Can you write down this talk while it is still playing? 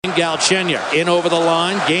Galchenyuk in over the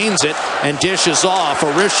line, gains it, and dishes off.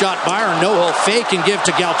 A wrist shot, Byron. No, he'll fake and give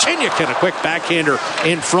to Galchenyuk, and a quick backhander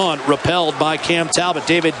in front, repelled by Cam Talbot.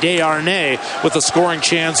 David Desharnais with a scoring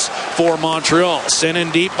chance for Montreal. Sent in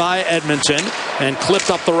deep by Edmonton and clipped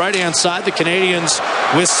up the right-hand side. The Canadians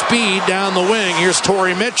with speed down the wing. Here's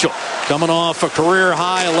Torrey Mitchell coming off a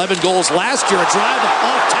career-high 11 goals last year. A drive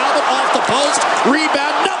off Talbot, off the post,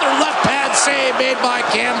 rebound, another left pad save made by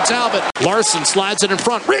Cam Talbot. Larson slides it in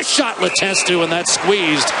front. Wrist shot, Letestu, and that's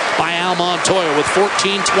squeezed by Al Montoya with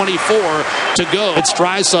 14:24 to go. It's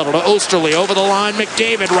Draisaitl to Osterley over the line.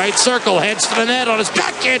 McDavid, right circle, heads to the net on his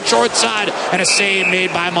backhand short side, and a save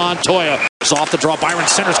made by Montoya. It's off the draw. Byron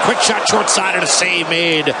centers, quick shot short side, and a save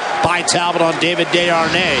made by Talbot on David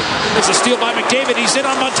Desharnais. There's a steal by McDavid. He's in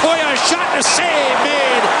on Montoya. A shot and a save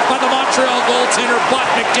made by the Montreal goaltender, but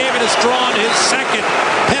McDavid has drawn his second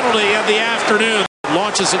penalty of the afternoon.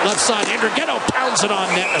 Launches it left side. Andrighetto pounds it on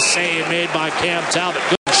net. A save made by Cam Talbot.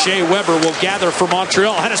 Good. Shea Weber will gather for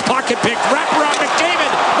Montreal. Had his pocket picked. Wrap around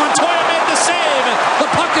McDavid. Montoya made the save. The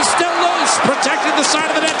puck is still loose. Protecting the side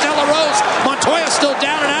of the net. Delarose. Montoya still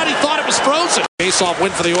down and out. He thought it was frozen. Face-off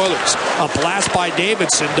win for the Oilers. A blast by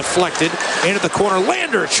Davidson. Deflected into the corner.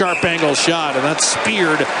 Lander, sharp angle shot. And that's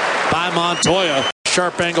speared by Montoya.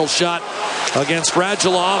 Sharp angle shot against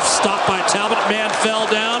Radulov. Stopped by Talbot. Man fell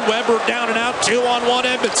down. Weber down and out. 2-on-1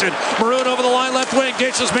 Edmonton. Maroon over the line. Left wing.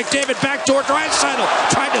 Dishes McDavid. Backdoor. Draisaitl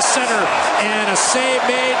tried to center. And a save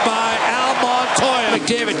made by Al Montoya.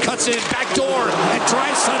 McDavid cuts in. Backdoor. And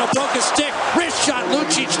Draisaitl broke his stick. Wrist shot.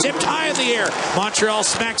 Lucic tipped high in the air. Montreal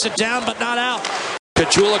smacks it down, but not out.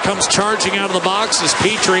 Caggiula comes charging out of the box as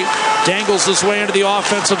Petrie dangles his way into the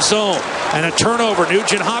offensive zone. And a turnover.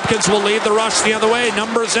 Nugent Hopkins will lead the rush the other way.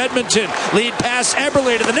 Numbers Edmonton. Lead pass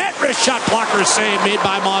Eberle to the net. Wrist shot blocker save made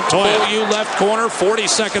by Montoya. OU left corner. 40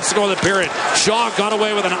 seconds to go in the period. Shaw got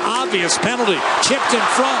away with an obvious penalty. Chipped in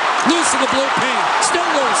front. Loose in the blue paint. Still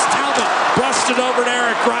loose. Talbot brushed it over to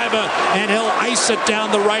Eric Gryba, and he'll ice it down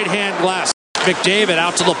the right-hand glass. McDavid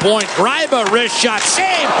out to the point. Gryba wrist shot.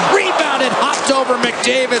 Save. Rebounded. Hopped over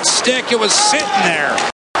McDavid's stick. It was sitting there.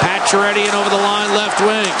 Pacioretty in over the line. Left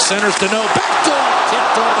wing. Centers to no. Backdoor.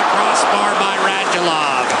 Tipped over the crossbar by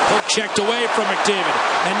Radulov. Hook checked away from McDavid.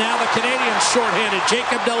 And now the Canadians shorthanded.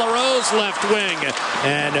 Jacob Delarose left wing.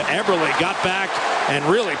 And Eberle got back and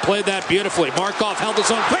really played that beautifully. Markov held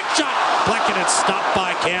his own. Quick shot. Plekanec stopped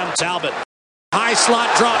by Cam Talbot. High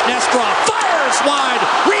slot drop. Nesterov fires wide.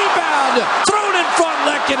 Rebound. Thrown in front.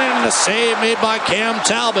 Lehkonen, and a save made by Cam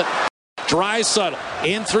Talbot. Draisaitl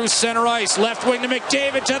in through center ice. Left wing to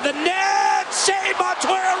McDavid to the net. Save.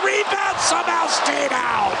 Montoya. Rebound. Somehow stayed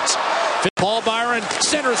out. Paul Byron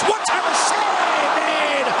centers. One-timer save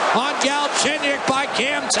made on Galchenyuk by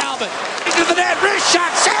Cam Talbot. Into the net. Wrist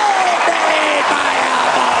shot. Save made by Al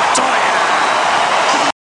Montoya.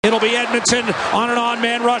 It'll be Edmonton on an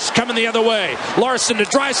on-man rush coming the other way. Larson to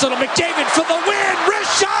Draisaitl. McDavid for the win.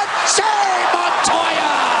 Wrist shot. Save. Montoya.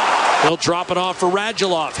 He'll drop it off for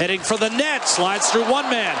Radulov. Heading for the net. Slides through one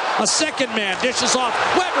man. A second man. Dishes off.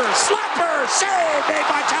 Weber. Slapper. Save made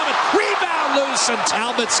by Talbot. Rebound loose. And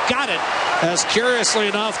Talbot's got it. As curiously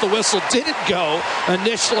enough, the whistle didn't go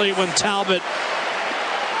initially when Talbot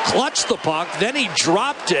clutched the puck, then he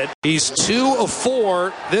dropped it. He's 2 of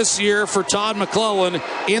 4 this year for Todd McLellan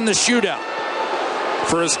in the shootout.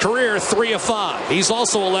 For his career, 3 of 5. He's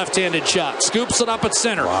also a left-handed shot. Scoops it up at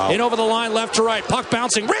center. Wow. In over the line, left to right. Puck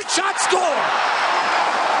bouncing. Wrist shot, score!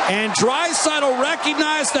 And Draisaitl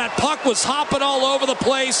recognized that puck was hopping all over the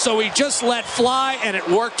place, so he just let fly, and it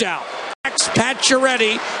worked out.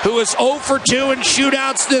 Pacioretty, who is 0 for 2 in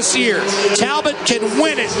shootouts this year. Talbot can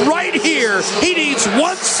win it right here. He needs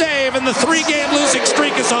one save, and the 3-game losing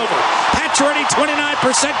streak is over. Pacioretty,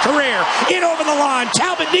 29% career. In over the line.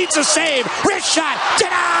 Talbot needs a save. Wrist shot.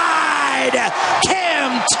 Denied.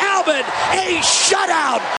 Cam Talbot, a shutout.